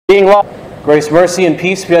Being loved, grace, mercy, and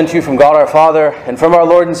peace be unto you from God our Father and from our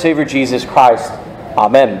Lord and Savior Jesus Christ.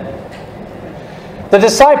 Amen. The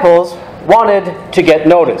disciples wanted to get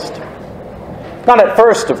noticed. Not at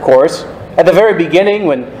first, of course. At the very beginning,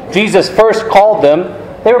 when Jesus first called them,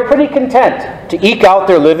 they were pretty content to eke out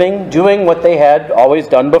their living doing what they had always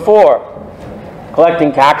done before.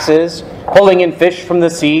 Collecting taxes, pulling in fish from the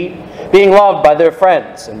sea, being loved by their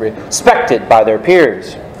friends and respected by their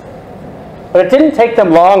peers. But it didn't take them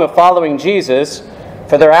long of following Jesus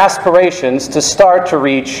for their aspirations to start to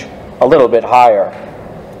reach a little bit higher.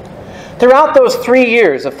 Throughout those 3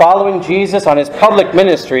 years of following Jesus on his public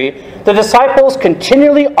ministry, the disciples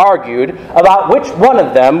continually argued about which one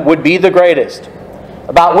of them would be the greatest,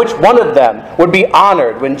 about which one of them would be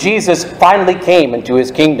honored when Jesus finally came into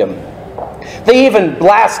his kingdom. They even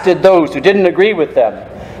blasted those who didn't agree with them,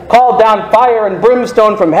 called down fire and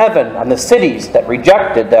brimstone from heaven on the cities that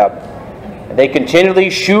rejected them. And they continually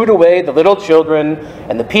shooed away the little children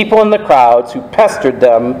and the people in the crowds who pestered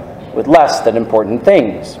them with less than important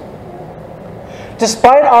things.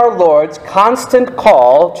 Despite our Lord's constant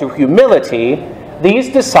call to humility, these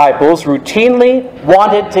disciples routinely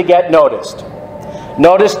wanted to get noticed.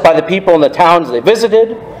 Noticed by the people in the towns they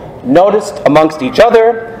visited, noticed amongst each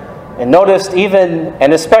other, and noticed even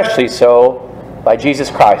and especially so by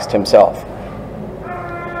Jesus Christ himself.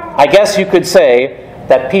 I guess you could say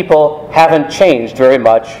that people haven't changed very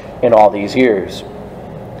much in all these years.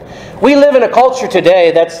 We live in a culture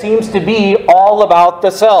today that seems to be all about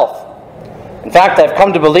the self. In fact, I've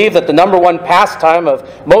come to believe that the number one pastime of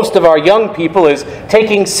most of our young people is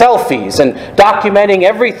taking selfies and documenting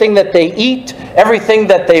everything that they eat, everything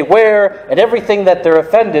that they wear, and everything that they're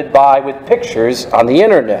offended by with pictures on the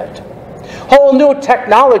internet. Whole new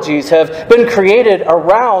technologies have been created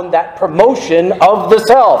around that promotion of the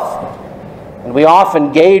self. And we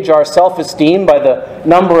often gauge our self-esteem by the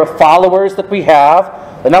number of followers that we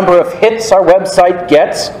have, the number of hits our website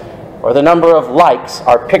gets, or the number of likes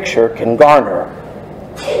our picture can garner.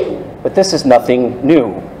 But this is nothing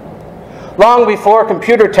new. Long before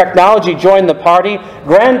computer technology joined the party,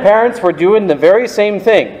 grandparents were doing the very same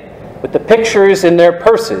thing, with the pictures in their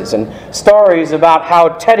purses and stories about how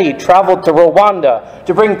Teddy traveled to Rwanda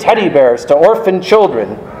to bring teddy bears to orphan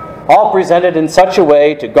children, all presented in such a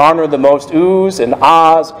way to garner the most oohs and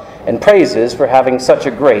ahs and praises for having such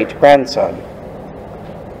a great grandson.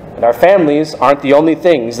 And our families aren't the only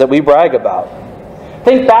things that we brag about.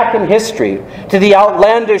 Think back in history to the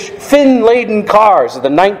outlandish fin-laden cars of the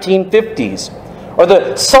 1950s, or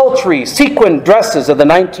the sultry sequined dresses of the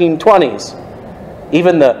 1920s.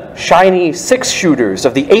 Even the shiny six-shooters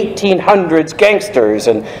of the 1800s gangsters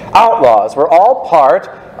and outlaws were all part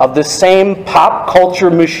of the same pop culture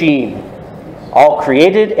machine, all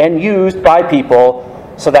created and used by people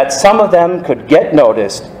so that some of them could get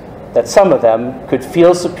noticed, that some of them could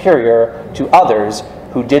feel superior to others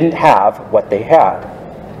who didn't have what they had.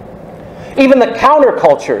 Even the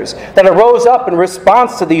countercultures that arose up in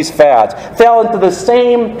response to these fads fell into the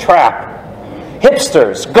same trap.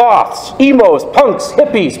 Hipsters, goths, emos, punks,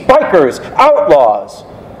 hippies, bikers, outlaws.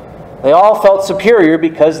 They all felt superior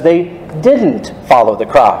because they didn't follow the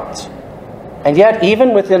crowds. And yet,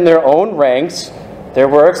 even within their own ranks, there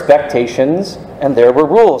were expectations and there were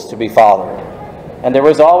rules to be followed. And there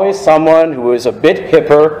was always someone who was a bit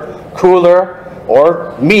hipper, cooler,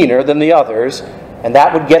 or meaner than the others, and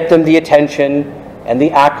that would get them the attention and the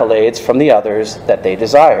accolades from the others that they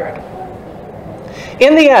desired.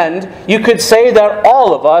 In the end, you could say that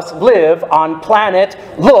all of us live on planet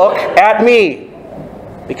look at me,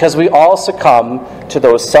 because we all succumb to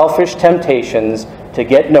those selfish temptations to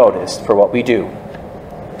get noticed for what we do,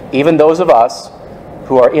 even those of us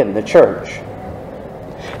who are in the church.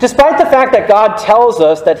 Despite the fact that God tells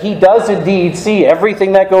us that he does indeed see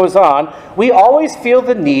everything that goes on, we always feel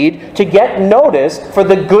the need to get noticed for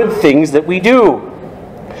the good things that we do.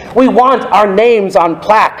 We want our names on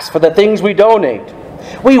plaques for the things we donate.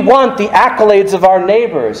 We want the accolades of our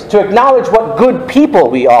neighbors to acknowledge what good people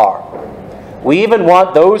we are. We even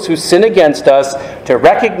want those who sin against us to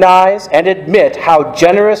recognize and admit how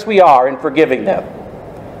generous we are in forgiving them.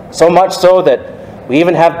 So much so that we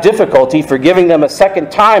even have difficulty forgiving them a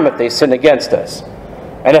second time if they sin against us.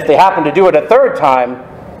 And if they happen to do it a third time,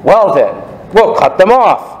 well then, we'll cut them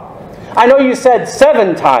off. I know you said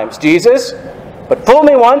 7 times, Jesus, but fool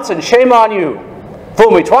me once and shame on you.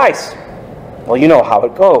 Fool me twice. Well, you know how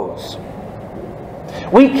it goes.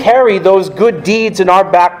 We carry those good deeds in our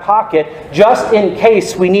back pocket just in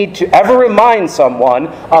case we need to ever remind someone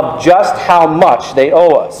of just how much they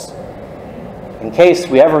owe us. In case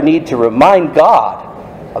we ever need to remind God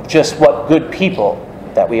of just what good people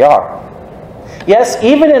that we are. Yes,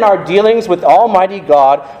 even in our dealings with Almighty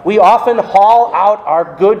God, we often haul out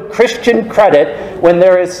our good Christian credit when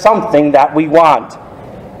there is something that we want.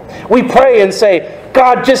 We pray and say,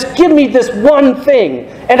 God, just give me this one thing,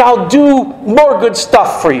 and I'll do more good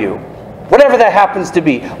stuff for you. Whatever that happens to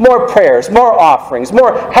be. More prayers, more offerings,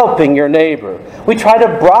 more helping your neighbor. We try to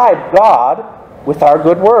bribe God with our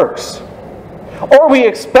good works. Or we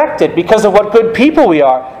expect it because of what good people we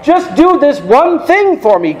are. Just do this one thing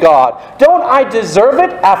for me, God. Don't I deserve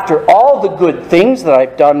it after all the good things that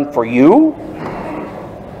I've done for you?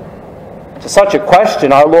 To such a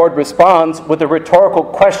question, our Lord responds with a rhetorical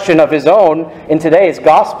question of his own in today's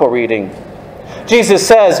gospel reading. Jesus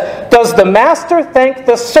says, "Does the master thank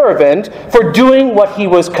the servant for doing what he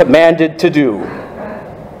was commanded to do?"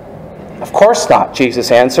 "Of course not,"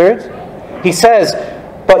 Jesus answered. He says,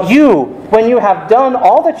 "But you, when you have done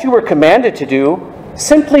all that you were commanded to do,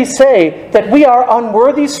 simply say that we are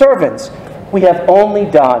unworthy servants. We have only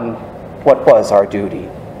done what was our duty."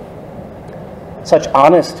 Such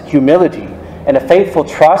honest humility and a faithful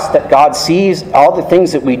trust that God sees all the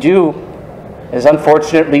things that we do is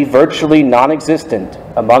unfortunately virtually non-existent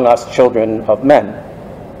among us children of men.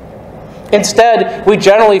 Instead, we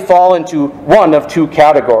generally fall into one of two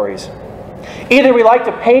categories. Either we like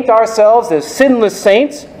to paint ourselves as sinless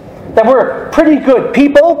saints, that we're pretty good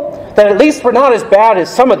people, that at least we're not as bad as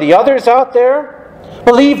some of the others out there,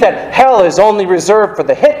 believe that hell is only reserved for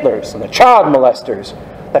the Hitlers and the child molesters,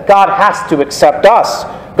 that God has to accept us,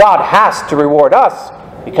 God has to reward us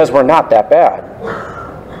because we're not that bad.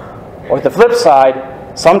 Or the flip side,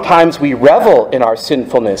 sometimes we revel in our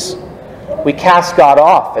sinfulness. We cast God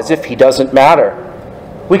off as if he doesn't matter.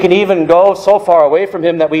 We can even go so far away from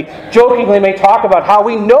him that we jokingly may talk about how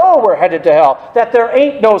we know we're headed to hell, that there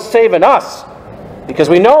ain't no saving us, because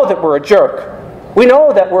we know that we're a jerk. We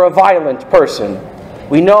know that we're a violent person.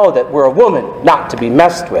 We know that we're a woman not to be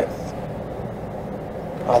messed with.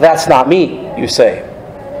 "Oh, that's not me," you say.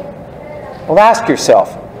 Well, ask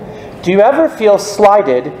yourself, do you ever feel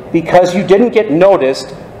slighted because you didn't get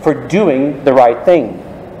noticed for doing the right thing?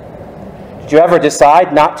 Did you ever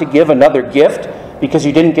decide not to give another gift because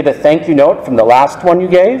you didn't get a thank you note from the last one you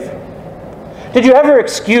gave? Did you ever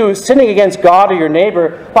excuse sinning against God or your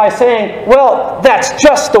neighbor by saying, "Well, that's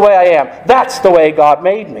just the way I am. That's the way God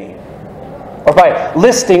made me"? Or by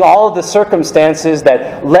listing all of the circumstances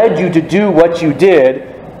that led you to do what you did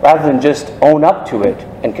rather than just own up to it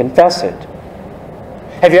and confess it?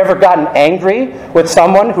 Have you ever gotten angry with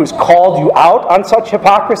someone who's called you out on such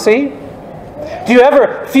hypocrisy? Do you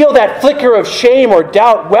ever feel that flicker of shame or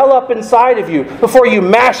doubt well up inside of you before you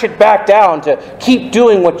mash it back down to keep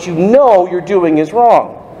doing what you know you're doing is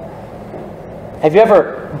wrong? Have you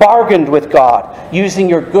ever bargained with God using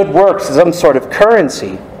your good works as some sort of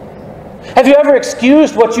currency? Have you ever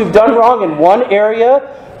excused what you've done wrong in one area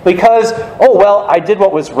because, "Oh, well, I did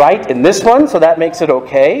what was right in this one, so that makes it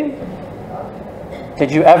okay"? Did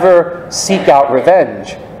you ever seek out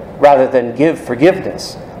revenge rather than give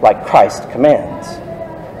forgiveness like Christ commands?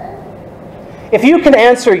 If you can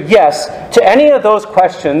answer yes to any of those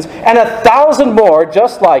questions and 1,000 more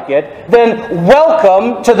just like it, then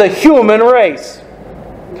welcome to the human race.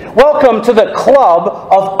 Welcome to the club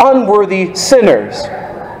of unworthy sinners.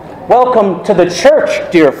 Welcome to the church,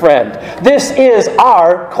 dear friend. This is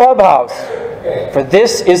our clubhouse. For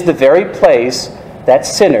this is the very place that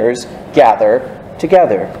sinners gather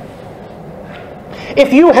together.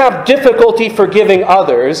 If you have difficulty forgiving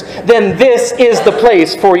others, then this is the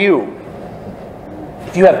place for you.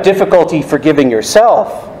 If you have difficulty forgiving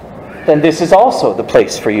yourself, then this is also the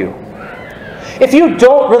place for you. If you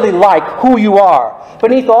don't really like who you are,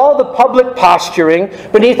 beneath all the public posturing,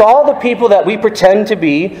 beneath all the people that we pretend to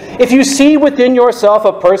be, if you see within yourself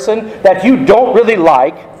a person that you don't really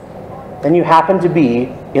like, then you happen to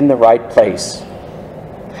be in the right place.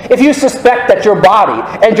 If you suspect that your body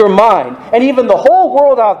and your mind and even the whole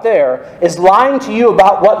world out there is lying to you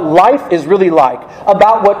about what life is really like,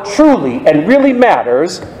 about what truly and really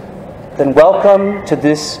matters, then welcome to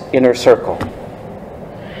this inner circle.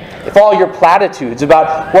 If all your platitudes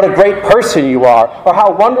about what a great person you are or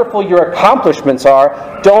how wonderful your accomplishments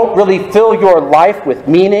are don't really fill your life with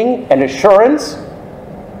meaning and assurance,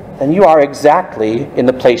 then you are exactly in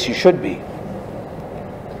the place you should be.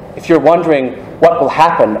 If you're wondering what will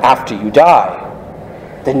happen after you die,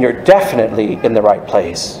 then you're definitely in the right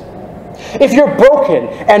place. If you're broken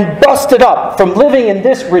and busted up from living in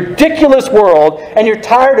this ridiculous world and you're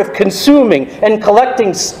tired of consuming and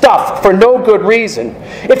collecting stuff for no good reason,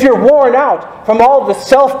 if you're worn out from all the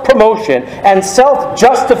self-promotion and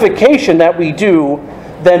self-justification that we do,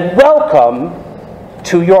 then welcome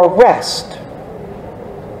to your rest.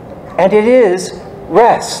 and it is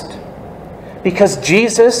rest. Because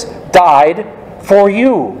Jesus died for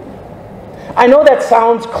you. I know that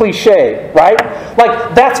sounds cliche, right?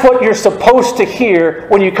 Like that's what you're supposed to hear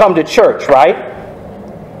when you come to church, right?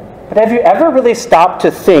 But have you ever really stopped to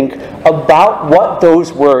think about what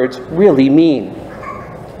those words really mean?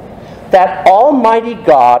 That Almighty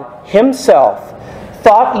God Himself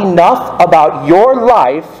thought enough about your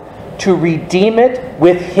life to redeem it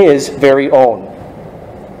with His very own.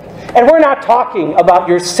 And we're not talking about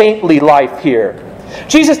your saintly life here.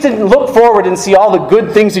 Jesus didn't look forward and see all the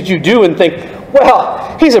good things that you do and think,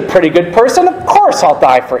 well, he's a pretty good person, of course I'll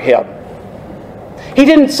die for him. He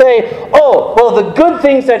didn't say, oh, well, the good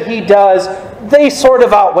things that he does, they sort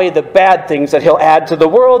of outweigh the bad things that he'll add to the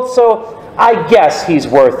world, so I guess he's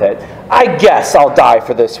worth it. I guess I'll die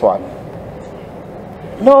for this one.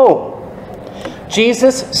 No.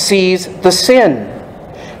 Jesus sees the sin.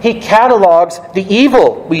 He catalogs the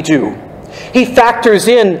evil we do. He factors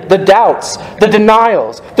in the doubts, the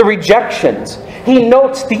denials, the rejections. He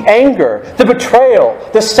notes the anger, the betrayal,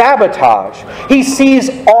 the sabotage. He sees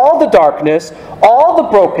all the darkness, all the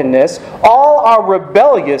brokenness, all our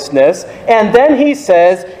rebelliousness, and then he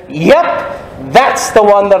says, yep, that's the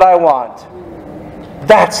one that I want.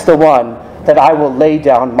 That's the one that I will lay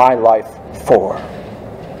down my life for.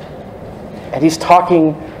 And he's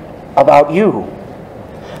talking about you.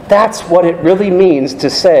 That's what it really means to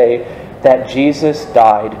say that Jesus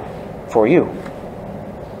died for you.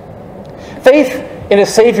 Faith in a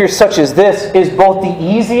Savior such as this is both the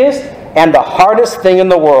easiest and the hardest thing in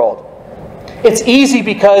the world. It's easy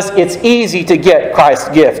because it's easy to get Christ's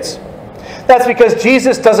gifts. That's because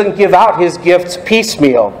Jesus doesn't give out His gifts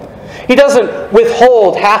piecemeal. He doesn't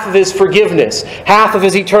withhold half of His forgiveness, half of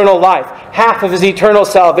His eternal life, half of His eternal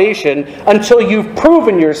salvation until you've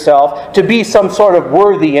proven yourself to be some sort of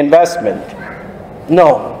worthy investment.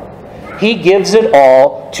 No. He gives it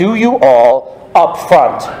all to you all up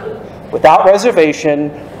front, without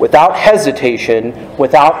reservation, without hesitation,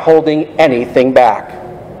 without holding anything back.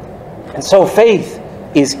 And so faith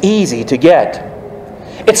is easy to get.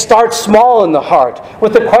 It starts small in the heart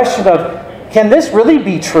with the question of, can this really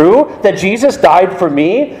be true that Jesus died for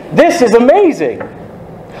me? This is amazing.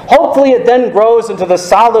 Hopefully it then grows into the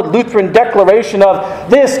solid Lutheran declaration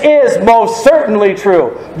of, this is most certainly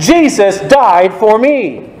true. Jesus died for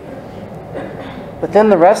me. But then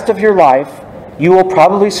the rest of your life, you will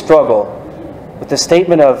probably struggle with the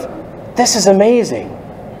statement of, this is amazing.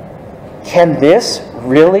 Can this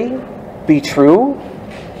really be true?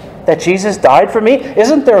 That Jesus died for me?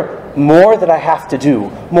 Isn't there more that I have to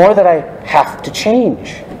do? More that I have to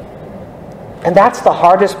change? And that's the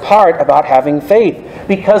hardest part about having faith,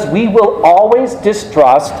 because we will always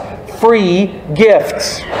distrust free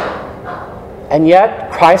gifts. And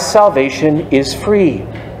yet, Christ's salvation is free.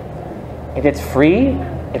 And it's free,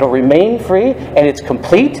 it'll remain free, and it's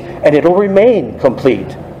complete, and it'll remain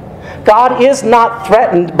complete. God is not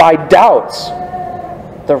threatened by doubts.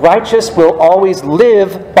 The righteous will always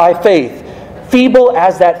live by faith, feeble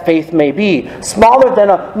as that faith may be, smaller than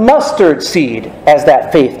a mustard seed as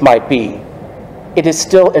that faith might be. It is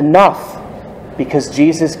still enough, because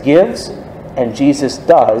Jesus gives and Jesus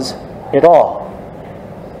does it all.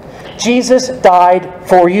 Jesus died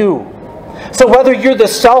for you. So whether you're the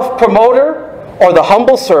self-promoter or the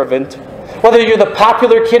humble servant, whether you're the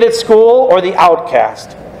popular kid at school or the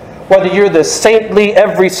outcast, whether you're the saintly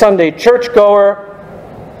every Sunday churchgoer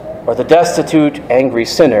or the destitute, angry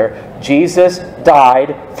sinner, Jesus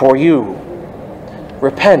died for you.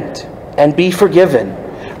 Repent and be forgiven.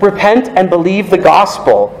 Repent and believe the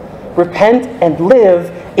gospel. Repent and live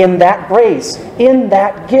in that grace, in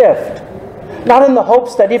that gift. Not in the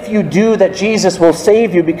hopes that if you do, that Jesus will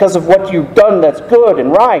save you because of what you've done that's good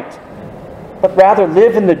and right, but rather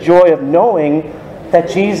live in the joy of knowing that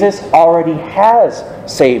Jesus already has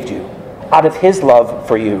saved you out of His love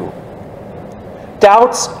for you.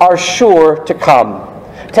 Doubts are sure to come.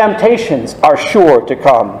 Temptations are sure to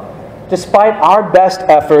come. Despite our best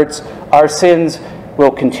efforts, our sins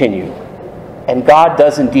will continue. And God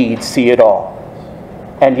does indeed see it all.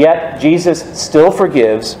 And yet, Jesus still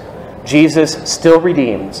forgives, Jesus still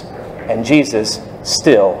redeems, and Jesus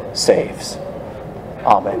still saves.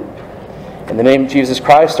 Amen. In the name of Jesus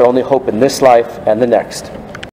Christ, our only hope in this life and the next.